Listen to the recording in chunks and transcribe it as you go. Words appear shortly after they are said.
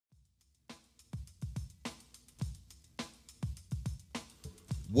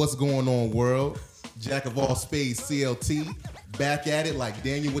What's going on, world? Jack of all spades, CLT. Back at it like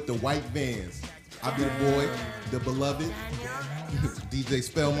Daniel with the white vans. I be the boy, the beloved, DJ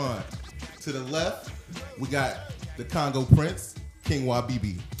Spellmont. To the left, we got the Congo Prince, King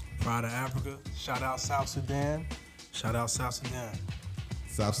Wabibi. Pride of Africa. Shout out South Sudan. Shout out South Sudan.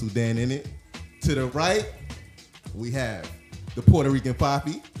 South Sudan in it. To the right, we have the Puerto Rican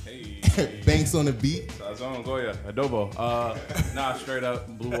Poppy. Hey. Banks on the beat. Sazon Goya, Adobo. Nah, straight up,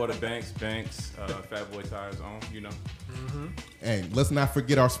 Blue Water Banks, Fat Boy Tires on, you know. Mm-hmm. And let's not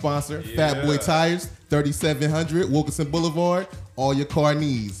forget our sponsor, Fat Boy Tires, 3700 Wilkinson Boulevard. All your car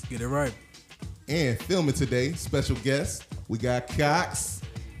needs. Get it right. And filming today, special guest, we got Cox.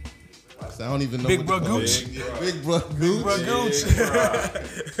 I don't even know. Big Bro Gooch. Big Bro Gooch.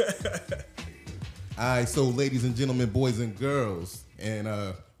 All right, so ladies and gentlemen, boys and girls, and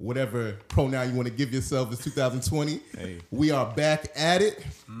whatever pronoun you want to give yourself, it's 2020. Hey. We are back at it.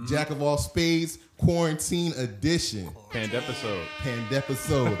 Jack of all spades, quarantine edition. Pandepisode.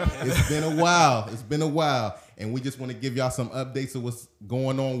 It's been a while. It's been a while. And we just want to give y'all some updates of what's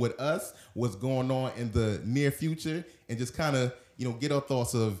going on with us, what's going on in the near future, and just kind of, get our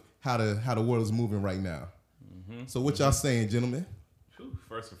thoughts of how the world is moving right now. Mm-hmm. So what y'all saying, gentlemen?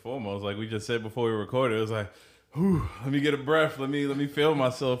 First and foremost, like we just said before we recorded, it was like, let me get a breath. Let me feel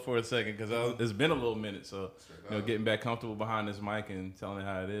myself for a second, because it's been a little minute. So, getting back comfortable behind this mic and telling it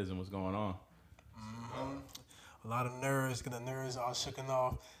how it is and what's going on. Mm-hmm. A lot of nerves, get the nerves all shooken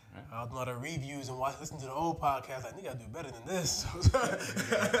off. I was a lot of reviews and listen to the old podcast. Like, nigga, I do better than this.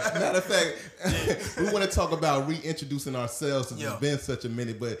 Matter of fact, we want to talk about reintroducing ourselves since it's been such a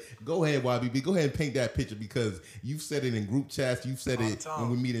minute. But go ahead, YBB. Go ahead and paint that picture, because you've said it in group chats. You've said it when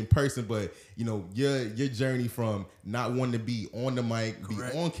we meet in person. But, your journey from not wanting to be on the mic, be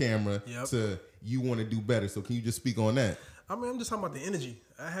on camera, to you want to do better. So can you just speak on that? I mean, I'm just talking about the energy.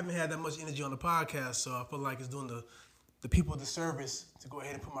 I haven't had that much energy on the podcast, so I feel like it's doing the people the service to go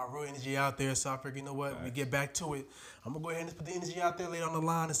ahead and put my real energy out there. So I figure, you know what, when we get back to it, I'm going to go ahead and put the energy out there later on the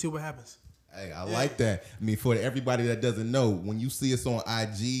line and see what happens. Hey, I like that. I mean, for everybody that doesn't know, when you see us on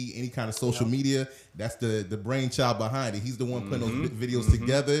IG, any kind of social media, that's the brainchild behind it. He's the one putting those videos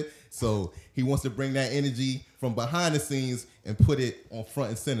together. So he wants to bring that energy from behind the scenes and put it on front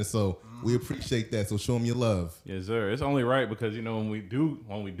and center. So we appreciate that. So show him your love. Yes, sir. It's only right, because when we do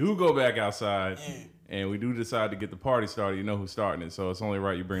go back outside. And we do decide to get the party started, you know who's starting it. So it's only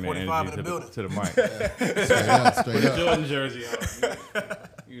right you bring that energy to the mic. Straight up. Jordan jersey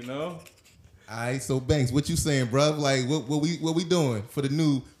on, All right, so Banks, what you saying, bruv? Like, what we doing for the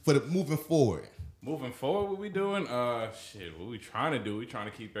moving forward? Moving forward, what we doing? What we trying to do? We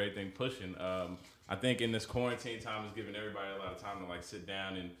trying to keep everything pushing. I think in this quarantine time is giving everybody a lot of time to sit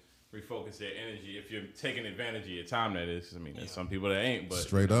down and refocus their energy. If you're taking advantage of your time, that is. I mean, there's some people that ain't, but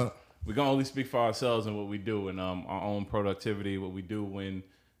straight up. We're going to only speak for ourselves and what we do, and our own productivity, what we do when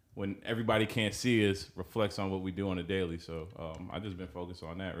everybody can't see us reflects on what we do on a daily. So I've just been focused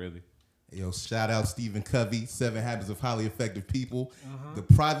on that, really. Yo, shout out Stephen Covey, 7 Habits of Highly Effective People. The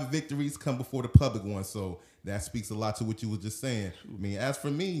private victories come before the public ones. So that speaks a lot to what you were just saying. I mean, as for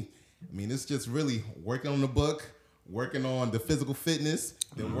me, it's just really working on the book, working on the physical fitness,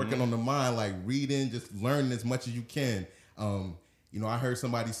 then working on the mind, like reading, just learning as much as you can. I heard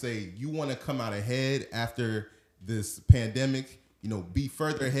somebody say, you want to come out ahead after this pandemic, be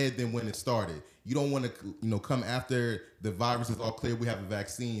further ahead than when it started. You don't want to, come after the virus is all clear, we have a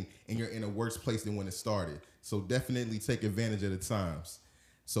vaccine, and you're in a worse place than when it started. So definitely take advantage of the times.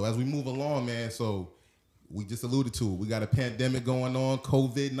 So as we move along, man, so we just alluded to it. We got a pandemic going on,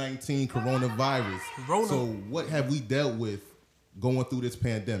 COVID-19, coronavirus. So what have we dealt with going through this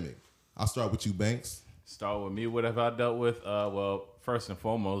pandemic? I'll start with you, Banks. Start with me. What have I dealt with? Well, first and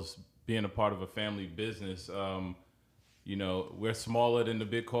foremost, being a part of a family business, we're smaller than the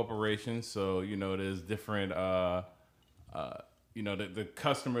big corporations. So, there's different, the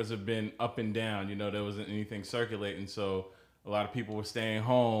customers have been up and down. There wasn't anything circulating. So a lot of people were staying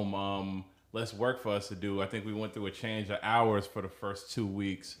home. Less work for us to do. I think we went through a change of hours for the first 2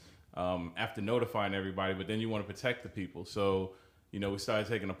 weeks after notifying everybody. But then you want to protect the people. So, we started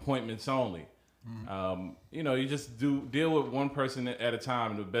taking appointments only. You just deal with one person at a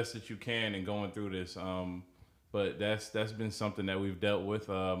time the best that you can and going through this. But that's been something that we've dealt with.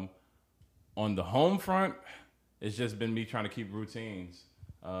 On the home front, it's just been me trying to keep routines,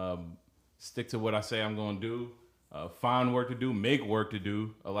 stick to what I say I'm going to do, find work to do, make work to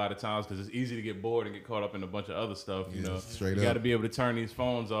do a lot of times, because it's easy to get bored and get caught up in a bunch of other stuff. You got to be able to turn these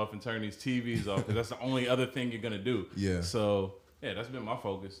phones off and turn these TVs off, because that's the only other thing you're going to do. Yeah. So, that's been my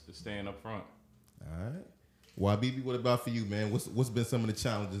focus, just staying up front. All right. Well, BB, what about for you, man? What's been some of the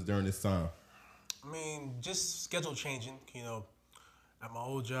challenges during this time? I mean, just schedule changing. At my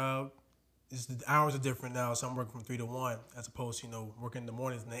old job, the hours are different now, so I'm working from 3 to 1 as opposed to working in the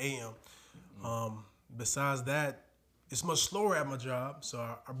mornings and the AM. Besides that, it's much slower at my job, so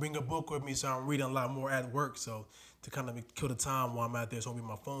I bring a book with me, so I'm reading a lot more at work. So to kind of kill the time while I'm out there, so I don't be on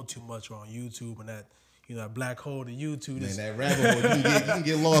my phone too much or on YouTube and that that black hole to YouTube. Man, that rabbit hole, you can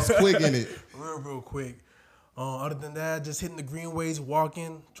get lost quick in it. Real quick. Other than that, just hitting the greenways,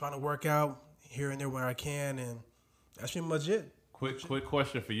 walking, trying to work out here and there where I can, and that's pretty much it. Quick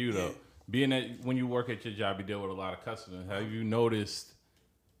question for you though. Being that when you work at your job, you deal with a lot of customers. Have you noticed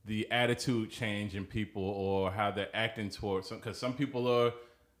the attitude change in people or how they're acting towards some? Because some people are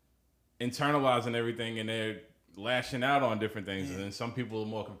internalizing everything and they're lashing out on different things, and then some people are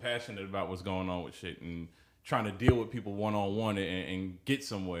more compassionate about what's going on with shit and trying to deal with people one-on-one and get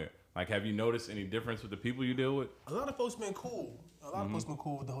somewhere. Like, have you noticed any difference with the people you deal with? A lot of folks been cool. Of folks been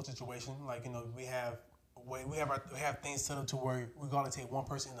cool with the whole situation. Like, we have things set up to where we're gonna take one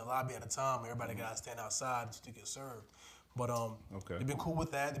person in the lobby at a time. Everybody gotta stand outside to get served. But they've been cool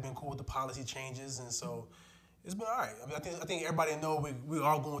with that. They've been cool with the policy changes, and so it's been all right. I mean, I think everybody know we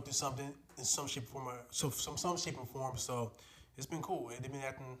are going through something in some shape or form. Some shape and form. So it's been cool. They've been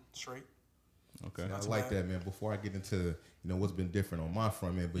acting straight. Okay, I like that, man. Before I get into what's been different on my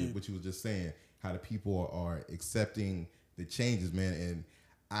front, man, but what you were just saying, how the people are accepting the changes, man, and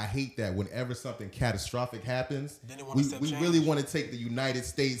I hate that whenever something catastrophic happens, we really want to take the United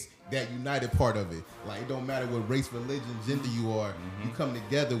States, that united part of it. Like, it don't matter what race, religion, gender you are. You come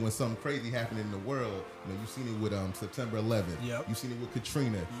together when something crazy happened in the world. You've seen it with September 11th. Yep. You've seen it with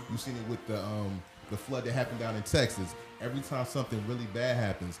Katrina. You've seen it with the flood that happened down in Texas. Every time something really bad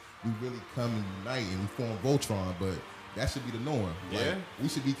happens, we really come and unite and we form Voltron. But that should be the norm. Like, we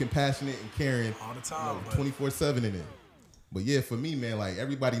should be compassionate and caring all the time, 24/7 in it. But yeah, for me, man, like,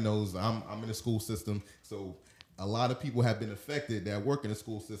 everybody knows I'm in the school system, so a lot of people have been affected that work in the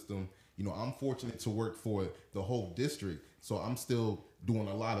school system. I'm fortunate to work for the whole district, so I'm still doing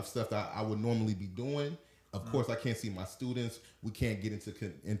a lot of stuff that I would normally be doing. Of course, I can't see my students. We can't get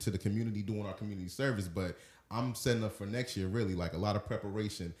into the community doing our community service, but I'm setting up for next year, really, like a lot of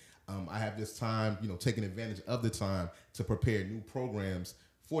preparation. I have this time, taking advantage of the time to prepare new programs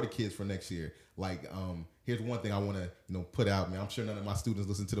for the kids for next year. Like, here's one thing I want to, put out, man. I'm sure none of my students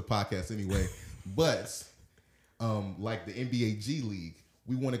listen to the podcast anyway, but like the NBA G League,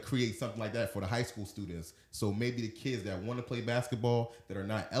 we want to create something like that for the high school students. So maybe the kids that want to play basketball that are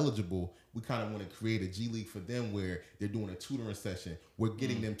not eligible, we kind of want to create a G League for them where they're doing a tutoring session. We're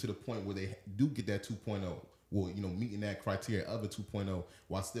getting them to the point where they do get that 2.0. Well, meeting that criteria of a 2.0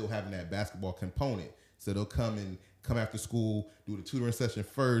 while still having that basketball component. So they'll come after school, do the tutoring session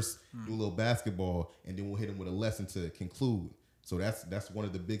first, do a little basketball, and then we'll hit them with a lesson to conclude. So that's one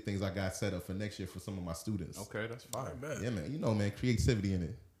of the big things I got set up for next year for some of my students. Okay, that's fine. Yeah, man. Man, creativity in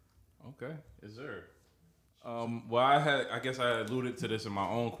it. Okay, is there? Well, I guess I alluded to this in my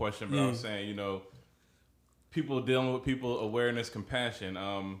own question, but I was saying, people dealing with people, awareness, compassion.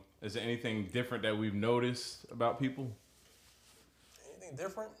 Is there anything different that we've noticed about people? Anything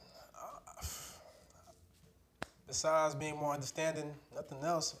different? Besides being more understanding, nothing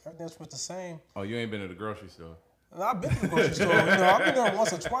else. Everything's the same. Oh, you ain't been to the grocery store? No, I've been to the grocery store. I've been there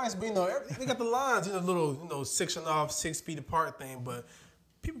once or twice, but they got the lines in a little section off 6 feet apart thing. But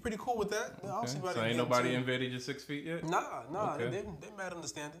people pretty cool with that. I don't see so ain't nobody invaded your 6 feet yet? Nah, okay. They mad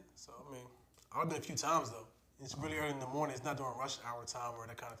understanding. So I've been a few times though. It's really early in the morning. It's not during rush hour time or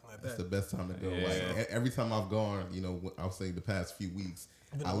that kind of thing like that. It's the best time to go. Yeah. Like, every time I've gone, I'll say the past few weeks,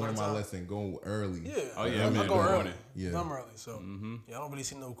 I learned my lesson. Go early. Yeah. Oh yeah, I go early. Yeah. I'm early. So I don't really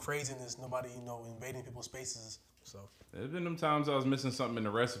see no craziness. Nobody invading people's spaces. So there's been them times I was missing something in the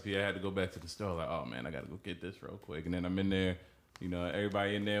recipe. I had to go back to the store. Like, oh man, I gotta go get this real quick. And then I'm in there.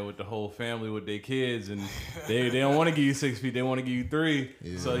 Everybody in there with the whole family with their kids, and they don't want to give you 6 feet, they want to give you 3.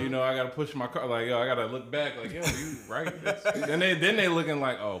 Yeah. So I gotta push my car, like, I gotta look back, like, yo, you right? And then they looking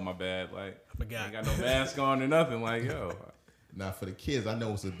like, oh my bad, like, I forgot, ain't got no mask on or nothing, like, yo. Now for the kids, I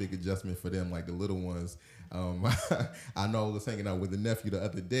know it's a big adjustment for them, like the little ones. I know I was hanging out with the nephew the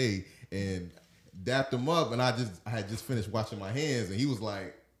other day and dapped him up, and I had just finished washing my hands, and he was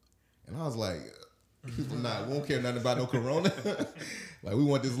like, and I was like. People won't care nothing about no corona. Like, we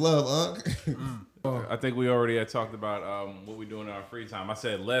want this love, I think we already had talked about what we doing in our free time. I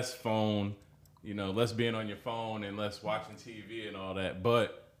said less phone, less being on your phone and less watching TV and all that.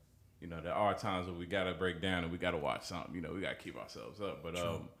 But, there are times where we got to break down and we got to watch something. We got to keep ourselves up. But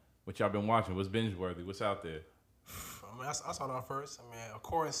what y'all been watching? What's binge-worthy? What's out there? I saw that first. Of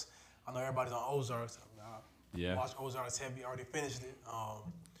course, I know everybody's on Ozarks. Yeah. Watch Ozark's heavy. Already finished it.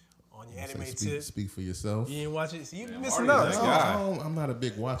 On your anime So tip. speak for yourself. You didn't watch it? See, you Man, missing Marty's out. that guy. I'm not a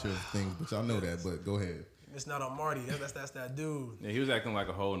big watcher of things, but y'all know that. But go ahead. Missing out on Marty. That's that dude. Yeah, he was acting like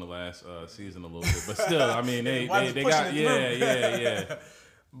a hoe in the last season a little bit, but still, I mean, they Why just got pushing it yeah.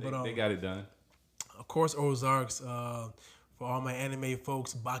 But, They got it done. Of course, Ozarks. For all my anime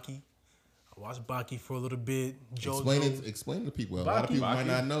folks, Baki. I watched Baki for a little bit. Explain it to people. A lot of people might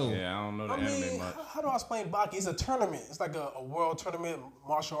not know. Yeah, I don't know the anime much. How do I explain Baki? It's a tournament. It's like a world tournament,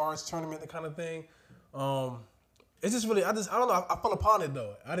 martial arts tournament, that kind of thing. It's just really, I don't know. I fell upon it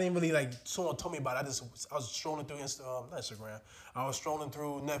though. I didn't really someone told me about it. I was strolling through not Instagram. I was strolling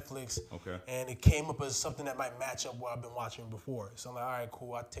through Netflix. Okay. And it came up as something that might match up what I've been watching before. So I'm like, all right,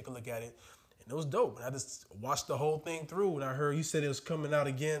 cool. I'll take a look at it. And it was dope. And I just watched the whole thing through. And I heard you said it was coming out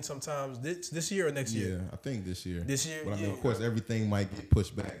again sometimes this year or next year. Yeah, I think this year. This year, But I mean, yeah. of course, everything might get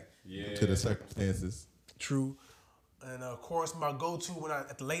pushed back to the circumstances. True. And of course, my go-to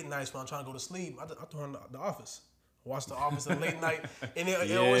at the late nights when I'm trying to go to sleep, I turn on The Office. Watch The Office at late night, and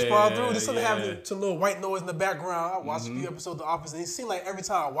it always fall through. Just something having some little white noise in the background. I watched a few episodes of The Office, and it seemed like every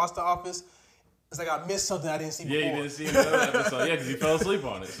time I watched The Office, it's like I missed something I didn't see before. Yeah, you didn't see another episode. Yeah, because you fell asleep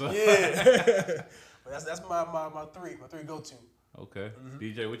on it. So. Yeah. But that's my three go-to. Okay.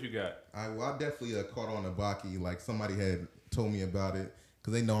 DJ, what you got? I definitely caught on to Baki. Like somebody had told me about it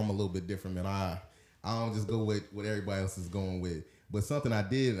because they know I'm a little bit different, man. I don't just go with what everybody else is going with. But something I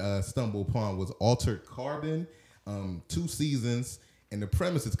did stumble upon was Altered Carbon. 2 seasons, and the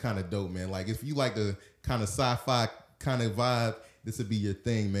premise is kind of dope, man. Like if you like the kind of sci-fi kind of vibe, this would be your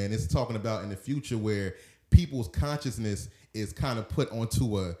thing, man. It's talking about in the future where people's consciousness is kind of put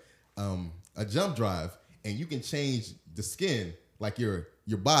onto a jump drive, and you can change the skin, like your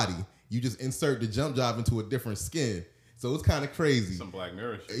body. You just insert the jump drive into a different skin. So it's kind of crazy. Some Black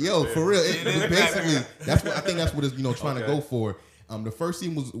Mirror shit. Yo, for real. It's basically, I think that's what it's trying to go for. The first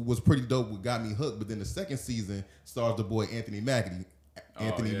season was pretty dope. What got me hooked, but then the second season stars the boy Anthony Mackie.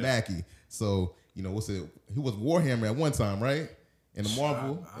 So what's it? He was Warhammer at one time, right? In the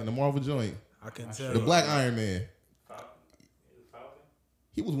Marvel joint. I can tell. The Black Iron Man. Falcon?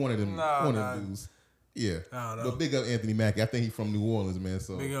 He was one of them. One of them dudes. Yeah. I don't know. But big up Anthony Mackie. I think he's from New Orleans, man.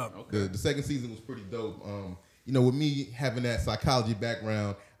 So Big up. Okay. The second season was pretty dope. With me having that psychology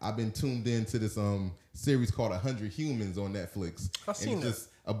background, I've been tuned into this series called 100 Humans on Netflix. I've seen it's that. just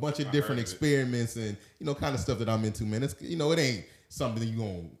a bunch of different experiments and kind of stuff that I'm into, man. It's it ain't something that you're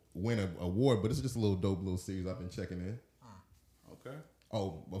gonna win an award, but it's just a little dope little series I've been checking in. Okay.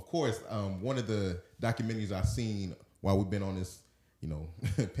 Oh, of course, one of the documentaries I've seen while we've been on this,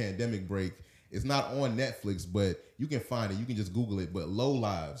 pandemic break, it's not on Netflix, but you can find it. You can just Google it, but Low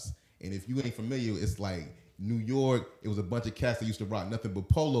Lives. And if you ain't familiar, it's like New York. It was a bunch of cats that used to rock nothing but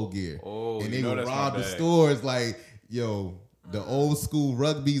polo gear. Oh, and they would rob the stores like, the old school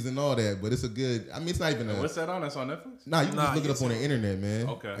rugbies and all that. But it's a good, it's not even What's that on? That's on Netflix? Nah, you can just look it up on the internet, man.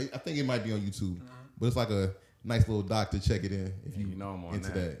 Okay. I think it might be on YouTube. But it's like a nice little doc to check it in if I'm on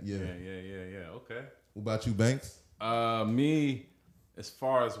into that. Yeah. Yeah. Okay. What about you, Banks? Me, as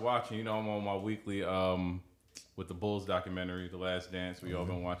far as watching, I'm on my weekly with the Bulls documentary, The Last Dance. We all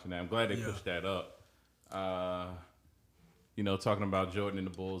been watching that. I'm glad they pushed that up. Talking about Jordan and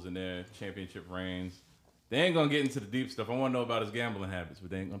the Bulls and their championship reigns. They ain't gonna get into the deep stuff. I want to know about his gambling habits, but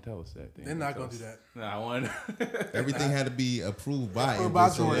they ain't gonna tell us that. They're not gonna do that. Nah, I want. Everything had to be approved by him,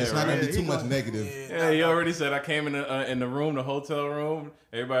 so Jordan, it's not gonna be right? too much negative. Yeah, he already said I came in the room, the hotel room.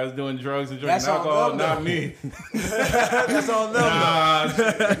 Everybody's doing drugs and drinking That's on alcohol. them, Not though. me. That's on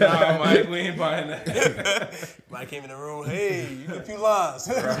them. Nah, Mike, we ain't buying that. Mike came in the room. Hey, you get a few lines.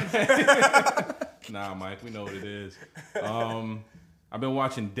 Nah, Mike, we know what it is. I've been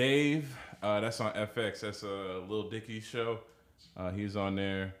watching Dave. That's on FX. That's a Lil Dicky show. He's on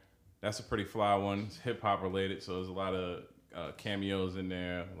there. That's a pretty fly one. It's hip hop related, so there's a lot of cameos in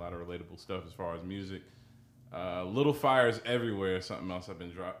there, a lot of relatable stuff as far as music. Little Fires Everywhere, something else I've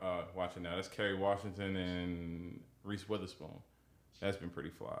been watching now. That's Kerry Washington and Reese Witherspoon. That's been pretty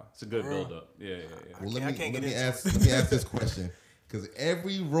fly. It's a good build up. Yeah. Well, let me ask this question. Because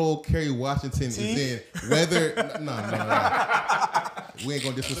every role Kerry Washington is in, whether no. We ain't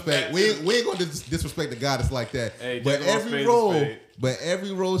gonna disrespect. We ain't gonna disrespect the goddess like that. Hey, but every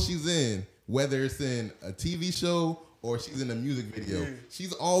role she's in, whether it's in a TV show or she's in a music video,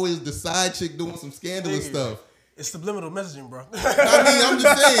 she's always the side chick doing some scandalous stuff. It's subliminal messaging, bro. I'm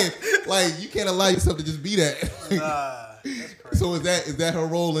just saying, like you can't allow yourself to just be that. That's crazy. So is that her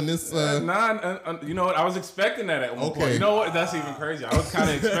role in this? You know what? I was expecting that at one point. You know what? That's even crazy. I was kind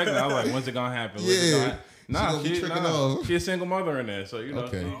of expecting. I was like, when's it gonna happen? Nah, gonna be tricking off. She a single mother in there, so you know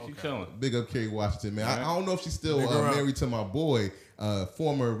Okay. she chilling. Big up Kerry Washington, man. Right. I don't know if she's still Big her up. married to my boy,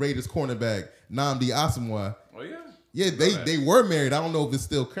 former Raiders cornerback Nnamdi Asomugha. Oh yeah. Yeah, they were married. I don't know if it's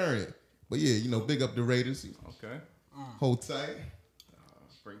still current, but yeah, you know, big up the Raiders. Okay. Hold tight.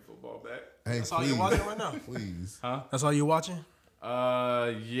 Bring football back. Hey, That's all you're watching right now? Please. Huh? That's all you're watching?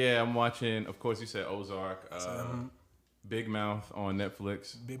 Yeah, I'm watching. Of course, you said Ozark. Big Mouth on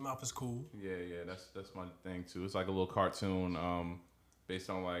Netflix. Big Mouth is cool. Yeah, that's my thing too. It's like a little cartoon, based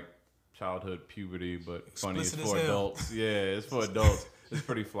on like childhood puberty, but funny. It's Explicit for as hell. adults. Yeah, it's for adults. It's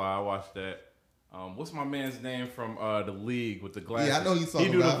pretty fly. I watched that. What's my man's name from the League with the glasses? Yeah, I know he's talking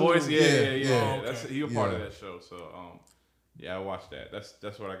He do about. the voice. Yeah. Oh, okay. That's he a part of Yeah. that show. So yeah, I watched that.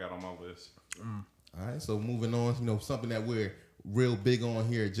 That's what I got on my list. All right, so moving on, you know, something that we're real big on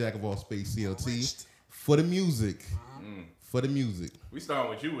here at Jack of All Space CLT. For the music. For the music. We starting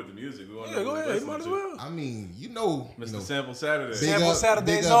with you with the music. We want Yeah, go ahead. You might as well. I mean, you know, Mr. Sample Saturday. big Sample up, Saturday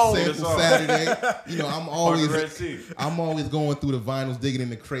big zone. up Sample Saturday. You know, Part of the Red Sea. I'm always going through the vinyls, digging in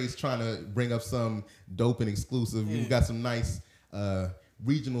the crates, trying to bring up some dope and exclusive. Yeah. We've got some nice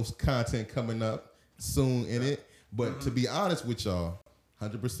regional content coming up soon in it. But to be honest with y'all,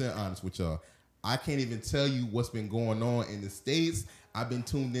 100% honest with y'all, I can't even tell you what's been going on in the States. I've been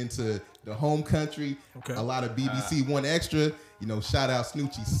tuned into the home country, Okay. a lot of BBC One Extra. You know, shout out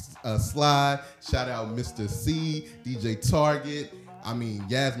Snoochie Slide, shout out Mr. C, DJ Target. I mean,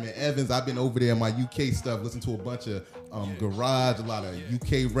 Yasmin Evans. I've been over there in my UK stuff, listen to a bunch of garage, a lot of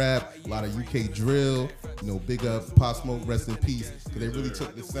UK rap, a lot of UK drill. You know, big up Pop Smoke, rest in peace, because they really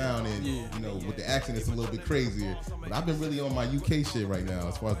took the sound and you know, with the accent, it's a little bit crazier. But I've been really on my UK shit right now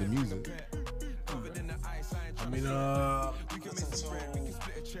as far as the music. I mean, listen to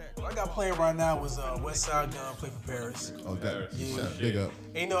what I got playing right now was West Side Gun, Play for Paris. Oh, that Yeah. big up.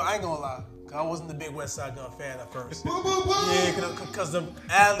 And, you know, I ain't gonna lie, 'cause I wasn't the big West Side Gun fan at first. Boom, boom, boom. Yeah, because the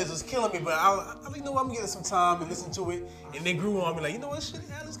ad-libs was killing me, but I think, you know what, I'm getting some time and listen to it, and they grew on me like, you know what, shit,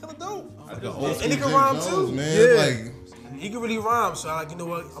 the ad-libs kind of dope. Like old And school he can Jim rhyme Jones, too. man. Yeah. Like, He can really rhyme, so I like, you know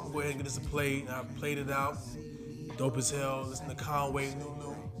what, I'm gonna go ahead and get this a play. And I played it out. Dope as hell. Listen to Conway,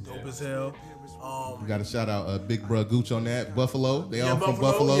 New, dope as hell. we got to shout out Big Bruh Gooch on that. Buffalo. They all from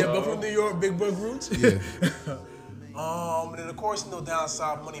Buffalo. Yeah, Buffalo, New York, Big Bug Roots. Yeah. And then of course, you know, down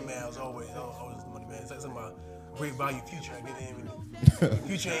south, Money Man was always the Money Man. It's like some great value Future. I get him.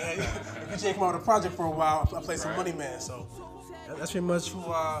 Future ain't come out with a project for a while. I play some Money Man, so that's pretty much who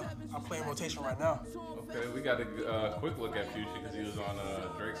I play in rotation right now. Okay, we got a quick look at Future because he was on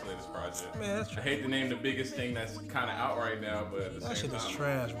Drake's latest project. Man, that's I hate to name the biggest thing that's kind of out right now, but at the That same shit is time,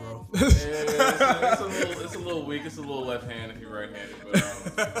 trash, bro. yeah, it's a little weak. It's a little left-handed if you're right-handed,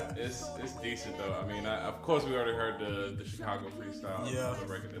 but it's decent though. I mean, of course we already heard the Chicago freestyle. Yeah. The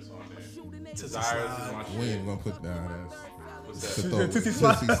record that's on there. Tootsie Desires is Slide. my We shit. ain't gonna put down that. What's To that? throw Tootsie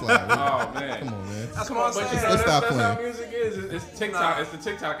Slide. Tootsie Slide. Oh man. Come on, man. That's Come what on, I'm but you saying. know, Let's stop that's how playing. music is. It's TikTok. It's the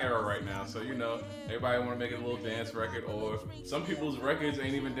TikTok era right now. So you know, everybody want to make it a little dance record, or some people's records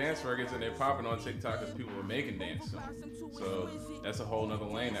ain't even dance records, and they're popping on TikTok because people are making dance songs. So that's a whole nother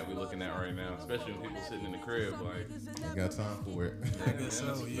lane that we're looking at right now, especially when people sitting in the crib. Like, I got time for it. I guess so,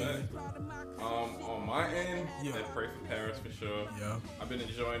 that's a yeah. fact. On my end, Yeah. let's pray for Paris for sure. Yeah. I've been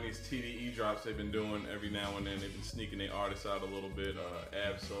enjoying these TDE drops they've been doing every now and then. They've been sneaking their artists out a little bit.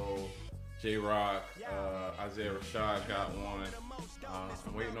 Absol, J Rock, Isaiah Rashad got one.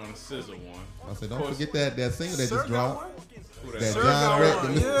 I'm waiting on a SZA one. I said, Of don't course- forget that single that Sir just got dropped. one? Who that? That Sir John got Red,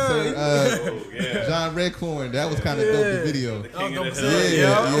 one, the Mr. yeah. Sir, Oh, yeah. John Redcorn. That was kind of dope. The video. The King of the Yeah, Hill. yeah,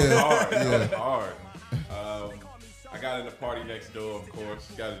 That was yeah. hard. That Yeah. was hard. I got in the party next door, of course.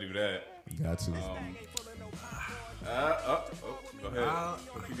 Got to do that. Got to. Go ahead.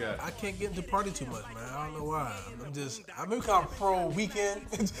 What you got? I can't get into party too much, man. I don't know why. I'm kind of pro weekend.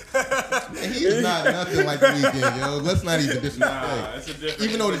 And he is not nothing like the Weeknd, yo. Let's not even disrespect. Nah, it's a different.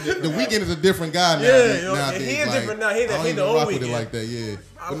 Even though the Weeknd is a different guy now. Yeah, yo, nowadays, he is like, different now. He I don't the even old rock with it Weeknd. like that. Yeah.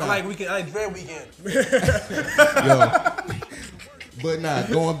 I But nah, like weekend. I like Dread Weekend. yo. But nah,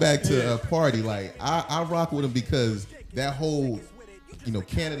 going back to party, like I rock with him because that whole, you know,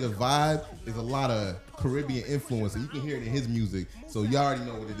 Canada vibe is a lot of Caribbean influence, and you can hear it in his music. So you already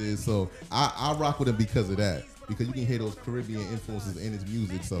know what it is. So I rock with him because of that, because you can hear those Caribbean influences in his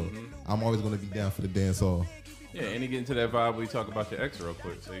music. So I'm always gonna be down for the dance hall. Yeah, and you get into that vibe where you talk about your ex real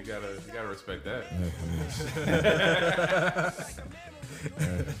quick, so you gotta respect that.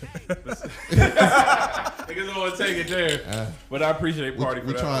 Niggas don't want to take it there, but I appreciate party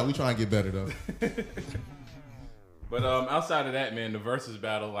for that. We try and get better though. But outside of that, man, the versus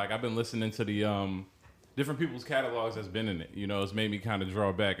battle, like I've been listening to the different people's catalogs that's been in it. You know, it's made me kind of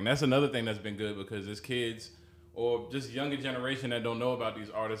draw back. And that's another thing that's been good because there's kids or just younger generation that don't know about these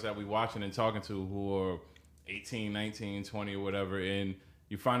artists that we watching and talking to who are 18, 19, 20 or whatever. And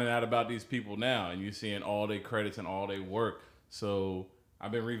you're finding out about these people now and you're seeing all their credits and all their work. So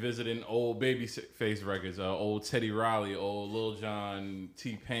I've been revisiting old Babyface records, old Teddy Riley, old Lil Jon,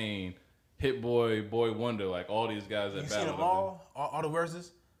 T-Pain, Hit Boy, Boy Wonder, like all these guys that You battled. seen them all the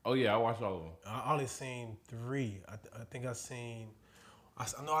verses? Oh yeah, I watched all of them. I only seen 3. I think I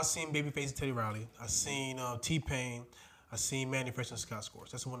know I seen Babyface and Teddy Riley. I seen T-Pain. I seen Manny Fresh and Scott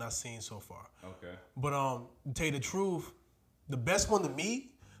Scores. That's the one I've seen so far. Okay. But to tell you the truth, the best one to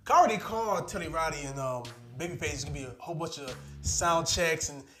me, I already called Teddy Riley and Babyface. It's gonna be a whole bunch of sound checks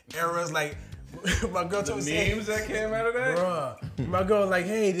and errors. Like my girl told me, memes that came out of that. bruh, my girl like,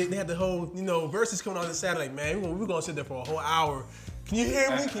 hey, they had the whole verses coming on this Saturday. Man, we're gonna sit there for a whole hour. Can you hear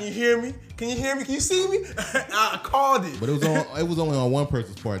me? Can you hear me? Can you hear me? Can you see me? I called it. But it was only on one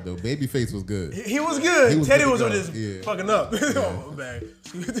person's part though. Babyface was good. He was good. He was Teddy good was to on go. this Yeah. fucking up. Oh, bad.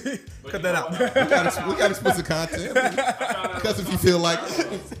 Cut that out. We got explicit content. Cuss if you feel like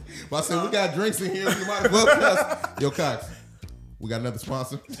it. But I said we got drinks in here. We might as well cuss. Yo, Cox, we got another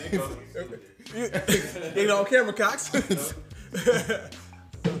sponsor. You know, on camera, Cox.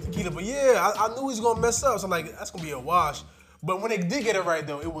 Tequila, but yeah, I knew he was gonna mess up. So I'm like, that's gonna be a wash. But when they did get it right,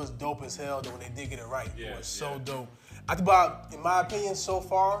 though, it was dope as hell. Though when they did get it right, it was so dope. I think about, in my opinion, so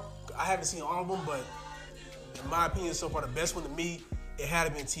far, I haven't seen all of them, but in my opinion, so far, the best one to me, it had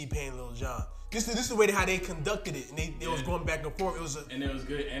to been T-Pain and Lil Jon. This is the way how they conducted it, and they was going back and forth. And there was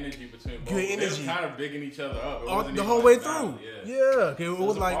good energy between both. Good energy. They was kind of bigging each other up. The whole way through. Yeah. It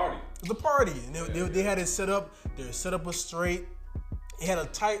was like party. it was a party, and they had it set up. Their setup was straight. It had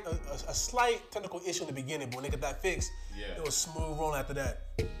a slight technical issue in the beginning, but when they got that fixed, it was smooth rolling after that.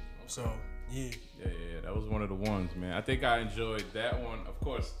 So yeah. That was one of the ones, man. I think I enjoyed that one. Of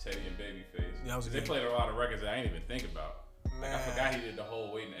course, Teddy and Babyface. Yeah, they played a lot of records that I didn't even think about. Man. Like, I forgot he did the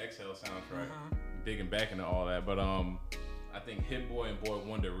whole Wait and Exhale soundtrack, digging back into all that. But I think Hit Boy and Boy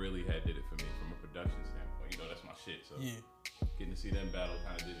Wonder really did it for me from a production standpoint. You know, that's my shit. So getting to see them battle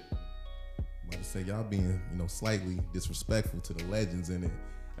kind of did it. I'm about to say y'all being slightly disrespectful to the legends in it.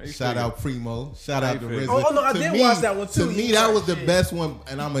 Shout figure? out Primo. Shout out to RZA. Oh no, I did watch that one too. To me, that was the best one,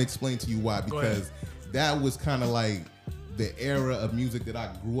 and I'm gonna explain to you why. Because that was kind of like the era of music that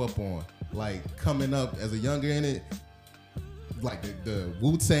I grew up on. Like coming up as a younger in it, like the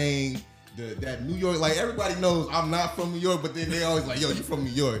Wu-Tang, that New York. Like everybody knows I'm not from New York, but then they always like, yo, you from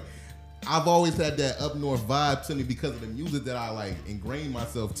New York. I've always had that up north vibe to me because of the music that I like ingrained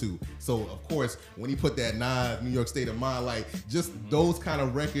myself to. So of course, when he put that Nas, New York State of Mind, like just those kind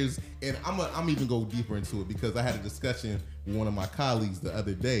of records, and I'm even go deeper into it because I had a discussion with one of my colleagues the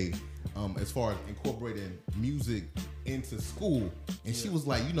other day, as far as incorporating music into school, and she was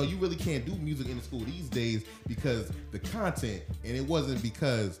like, you really can't do music in the school these days because the content, and it wasn't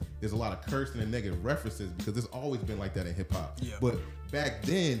because there's a lot of cursing and negative references, because it's always been like that in hip hop. Yeah. But back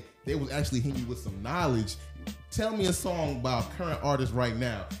then, they was actually hitting you with some knowledge. Tell me a song about current artists right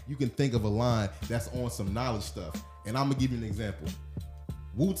now. You can think of a line that's on some knowledge stuff. And I'm gonna give you an example.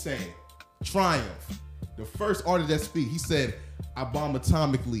 Wu-Tang, Triumph. The first artist that speak, he said, I bomb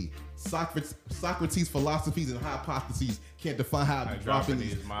atomically. Socrates' philosophies and hypotheses can't define how to drop in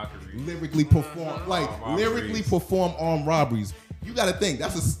these lyrically perform armed robberies. You got to think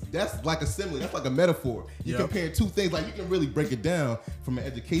that's like a simile. That's like a metaphor. You compare two things, like you can really break it down from an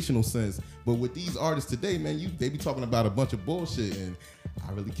educational sense. But with these artists today, man, they be talking about a bunch of bullshit, and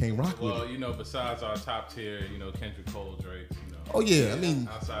I really can't rock with it. Well, besides our top tier, Kendrick Cole, Drake, Oh yeah, I mean,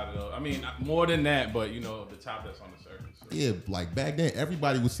 outside of those, more than that, but the top that's on the surface. So. Yeah, like back then,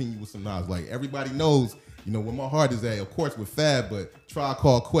 everybody was seeing you with some knowledge. Like everybody knows, where my heart is at. Of course, with Fab, but Tribe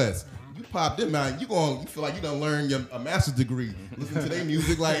Called Quest. You pop them out, you feel like you done learned a master's degree. Listen to their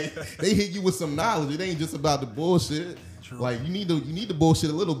music, like they hit you with some knowledge. It ain't just about the bullshit. True. Like you need the bullshit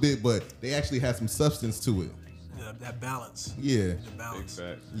a little bit, but they actually have some substance to it. Yeah, that balance. Yeah. The balance.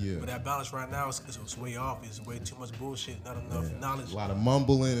 Yeah. But that balance right now is way off. It's way too much bullshit. Not enough knowledge. A lot of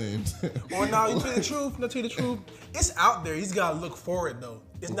mumbling and. Or now, you tell you the truth. It's out there. He's got to look for it though.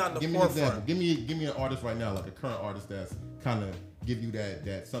 It's not in the forefront. Give me an artist right now, like a current artist that's kind of give you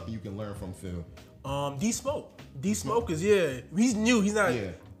that something you can learn from, Phil. D Smoke. D Smoke is he's new. He's not. Yeah.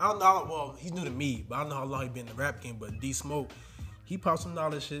 I don't know. Well, he's new to me, but I don't know how long he's been in the rap game. But D Smoke, he popped some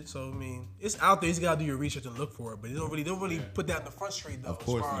knowledge shit. So it's out there. He's got to do your research and look for it. But they don't really put that in the front street though. Of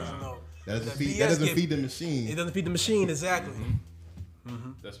course, as far as, that doesn't feed the machine. It doesn't feed the machine exactly.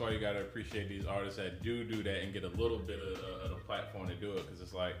 That's why you gotta appreciate these artists that do that and get a little bit of the platform to do it. Because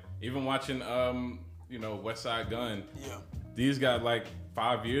it's like even watching West Side Gun. Yeah. These guys, like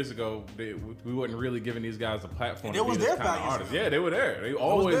 5 years ago, we wasn't really giving these guys a platform to be this kind of artist. Yeah, they were there. They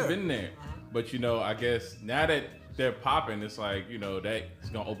always been there. But I guess now that they're popping, it's like that's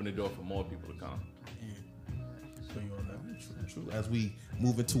gonna open the door for more people to come. True. As we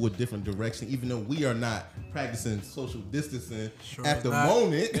move into a different direction, even though we are not practicing social distancing at the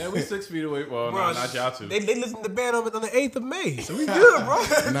moment. Yeah, we 6 feet away. Well, bro, not y'all two. They listen to the band on the 8th of May, so we good, bro.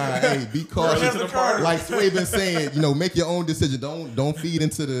 Hey, be cautious. Like Sway been saying, make your own decision. Don't feed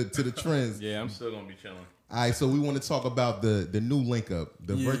into the trends. Yeah, I'm still gonna be chilling. All right, so we want to talk about the new link up,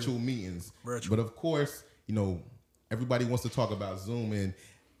 the virtual meetings. But of course, everybody wants to talk about Zoom, and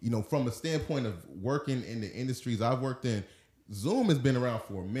from a standpoint of working in the industries I've worked in, Zoom has been around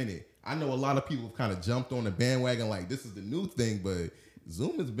for a minute. I know a lot of people have kind of jumped on the bandwagon like this is the new thing, but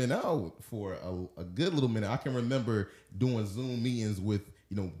Zoom has been out for a good little minute. I can remember doing Zoom meetings with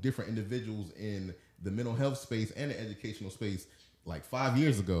different individuals in the mental health space and the educational space like 5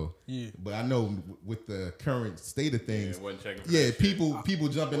 years ago. Yeah. But I know with the current state of things, people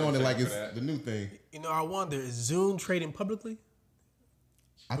jumping on it like it's the new thing. I wonder, is Zoom trading publicly?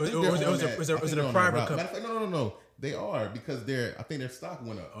 I think is it a private company? No. They are, because I think their stock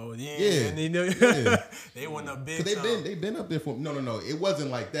went up. Oh yeah. And they went up big. They've been up there for no. It wasn't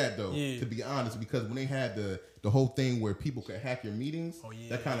like that though. Yeah. To be honest, because when they had the whole thing where people could hack your meetings,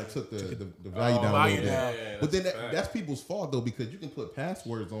 that kind of took the value down a little bit. But then that's people's fault though, because you can put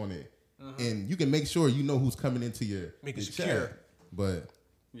passwords on it, and you can make sure who's coming into your chat. But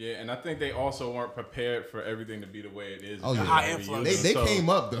yeah, and I think they also weren't prepared for everything to be the way it is. Oh yeah, high influx. They came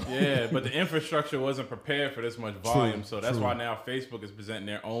up though. Yeah, but the infrastructure wasn't prepared for this much volume, so that's why now Facebook is presenting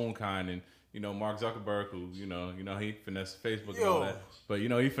their own kind, and Mark Zuckerberg, who he finessed Facebook and all that, but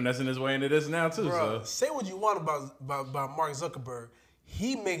he finessing his way into this now too. Bro, say what you want about Mark Zuckerberg,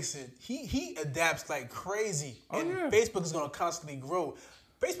 he makes it. He adapts like crazy, and Facebook is gonna constantly grow.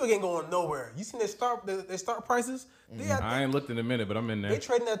 Facebook ain't going nowhere. You seen their start prices? I ain't looked in a minute, but I'm in there. They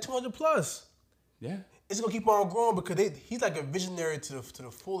trading at 200 plus. Yeah, it's gonna keep on growing because he's like a visionary to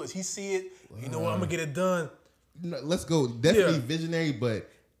the fullest. He see it. You know what? I'm gonna get it done. Let's go. Definitely visionary, but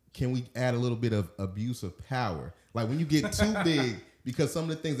can we add a little bit of abuse of power? Like when you get too big, because some of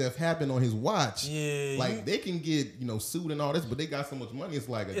the things that have happened on his watch, they can get sued and all this, but they got so much money. It's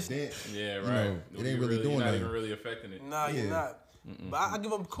like a dent. Yeah, right. It ain't really doing that. Not even really affecting it. Nah, you're not. But I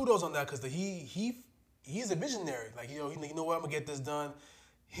give him kudos on that because he's a visionary. Like you know what, I'm gonna get this done.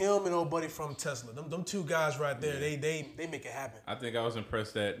 Him and old buddy from Tesla, them two guys right there, they make it happen. I think I was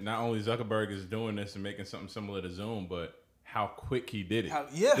impressed that not only Zuckerberg is doing this and making something similar to Zoom, but how quick he did it.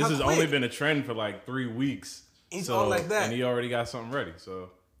 This has only been a trend for like 3 weeks. He's on like that, and he already got something ready.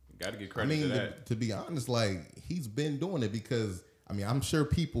 So you got to get credit to that. To be honest, like he's been doing it because I'm sure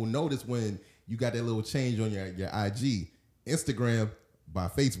people notice when you got that little change on your IG. Instagram by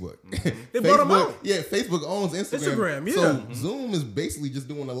Facebook. They bought them out. Yeah, Facebook owns Instagram. So Zoom is basically just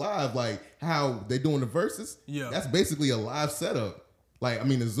doing a live, like how they doing the verses. Yeah, that's basically a live setup. Like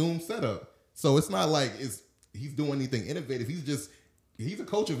a Zoom setup. So it's not like he's doing anything innovative. He's a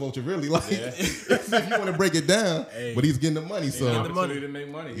culture vulture, really. Like if you want to break it down, but he's getting the money. So the opportunity to make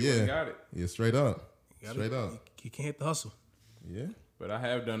money. He got it. Yeah, straight up. Straight up. You can't hit the hustle. Yeah, but I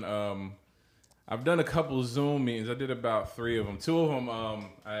have done. I've done a couple Zoom meetings. I did about 3 of them. 2 of them,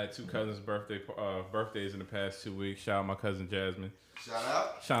 I had 2 cousins' birthdays in the past 2 weeks. Shout out my cousin Jasmine. Shout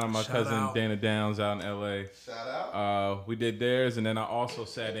out my cousin Dana Downs out in L.A. Shout out. We did theirs, and then I also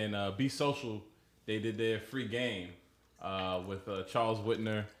sat in Be Social. They did their free game with Charles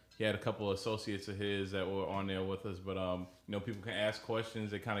Whitner. He had a couple of associates of his that were on there with us. But, people can ask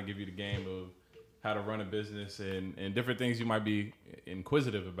questions. They kind of give you the game of how to run a business and different things you might be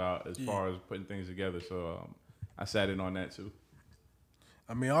inquisitive about as far as putting things together. So I sat in on that too.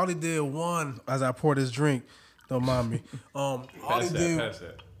 I already did one as I pour this drink. Don't mind me. Pass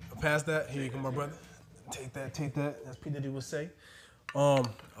that. Pass that. Here you go, my brother. Take that. As P. Diddy would say. I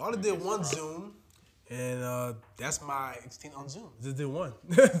only did one Zoom, and that's my 16 on Zoom. Just did one.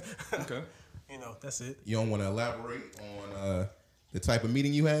 Okay. That's it. You don't want to elaborate on the type of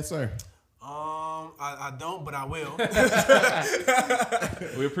meeting you had, sir? I don't, but I will.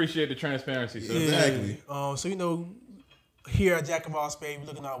 We appreciate the transparency. So. Exactly. So here at Jack of All Spades, we're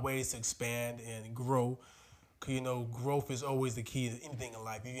looking at ways to expand and grow. Cause growth is always the key to anything in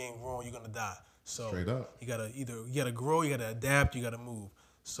life. If you ain't growing, you're gonna die. So straight up, you gotta grow, you gotta adapt, you gotta move.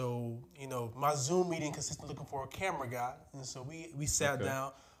 So my Zoom meeting consisted of looking for a camera guy, and so we sat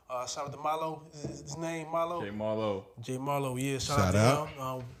down. Shout out to Marlo. Is his name Marlo? Jay Marlo, yeah. Shout out to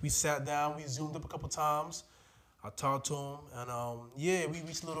him. We sat down. We Zoomed up a couple times. I talked to him, and we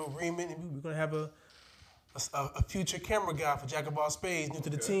reached a little agreement, and we're gonna have a a future camera guy for Jack of All Spades, new to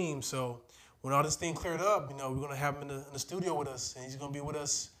the team. So when all this thing cleared up, you know, we're gonna have him in the studio with us, and he's gonna be with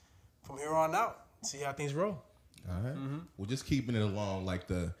us from here on out. See how things roll. All right. Well, just keeping it along, like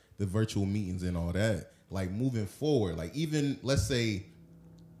the virtual meetings and all that. Like moving forward, like even let's say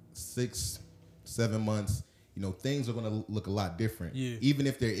 6-7 months, you know, things are gonna look a lot different. Yeah. Even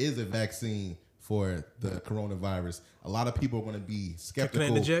if there is a vaccine for the coronavirus, a lot of people are gonna be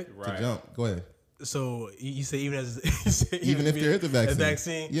skeptical to jump. Go ahead. So you say even as even if there is a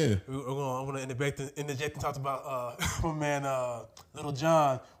vaccine, yeah, I'm gonna interject and talk about my man Little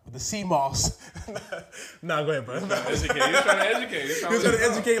John with the sea moss. Nah, go ahead, bro. He's trying to educate. He was trying to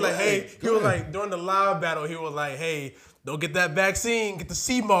educate. Like, hey, he was like during the live battle, he was like, hey, don't get that vaccine, get the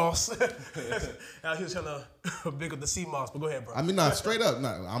sea moss. Now he was trying to big up the sea moss, but go ahead, bro. I mean, straight up. I'm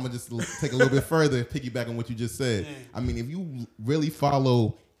gonna just take a little bit further, piggyback on what you just said. Yeah. I mean, if you really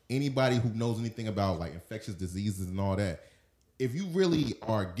follow anybody who knows anything about like infectious diseases and all that, if you really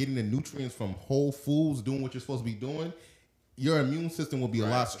are getting the nutrients from whole foods, doing what you're supposed to be doing, your immune system will be a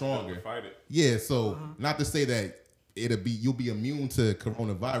lot stronger. Fight it. Yeah, so not to say that you'll be immune to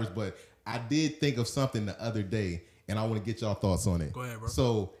coronavirus, but I did think of something the other day, and I want to get y'all thoughts on it. Go ahead, bro.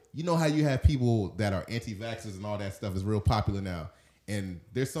 So you know how you have people that are anti-vaxxers and all that stuff is real popular now, and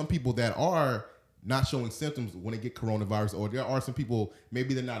there's some people that are not showing symptoms when they get coronavirus, or there are some people,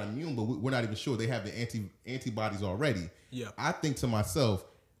 maybe they're not immune, but we're not even sure they have the antibodies already. Yeah. I think to myself,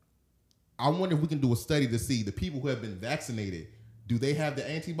 I wonder if we can do a study to see the people who have been vaccinated, do they have the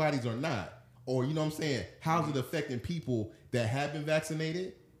antibodies or not? Or, you know what I'm saying, how's it affecting people that have been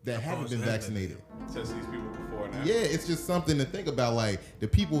vaccinated that haven't been vaccinated? Test these people before now. Yeah, it's just something to think about. Like, the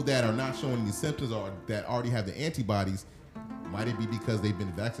people that are not showing any symptoms or that already have the antibodies, might it be because they've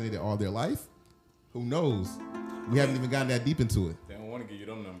been vaccinated all their life? Who knows? We haven't even gotten that deep into it. They don't want to give you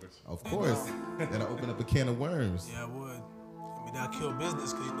them numbers. Of course. That'll open up a can of worms. Yeah, I would. I mean, that'll kill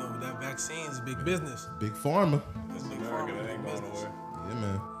business because, you know, that vaccine is big business. Big pharma. That's big America, pharma, that ain't big going business. nowhere. Yeah,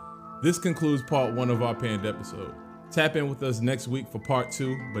 man. This concludes part 1 of our Pandepisode. Tap in with us next week for part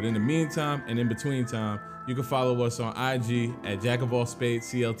 2. But in the meantime and in between time, you can follow us on IG at Jack of All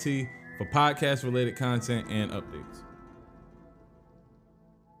Spades CLT for podcast-related content and updates.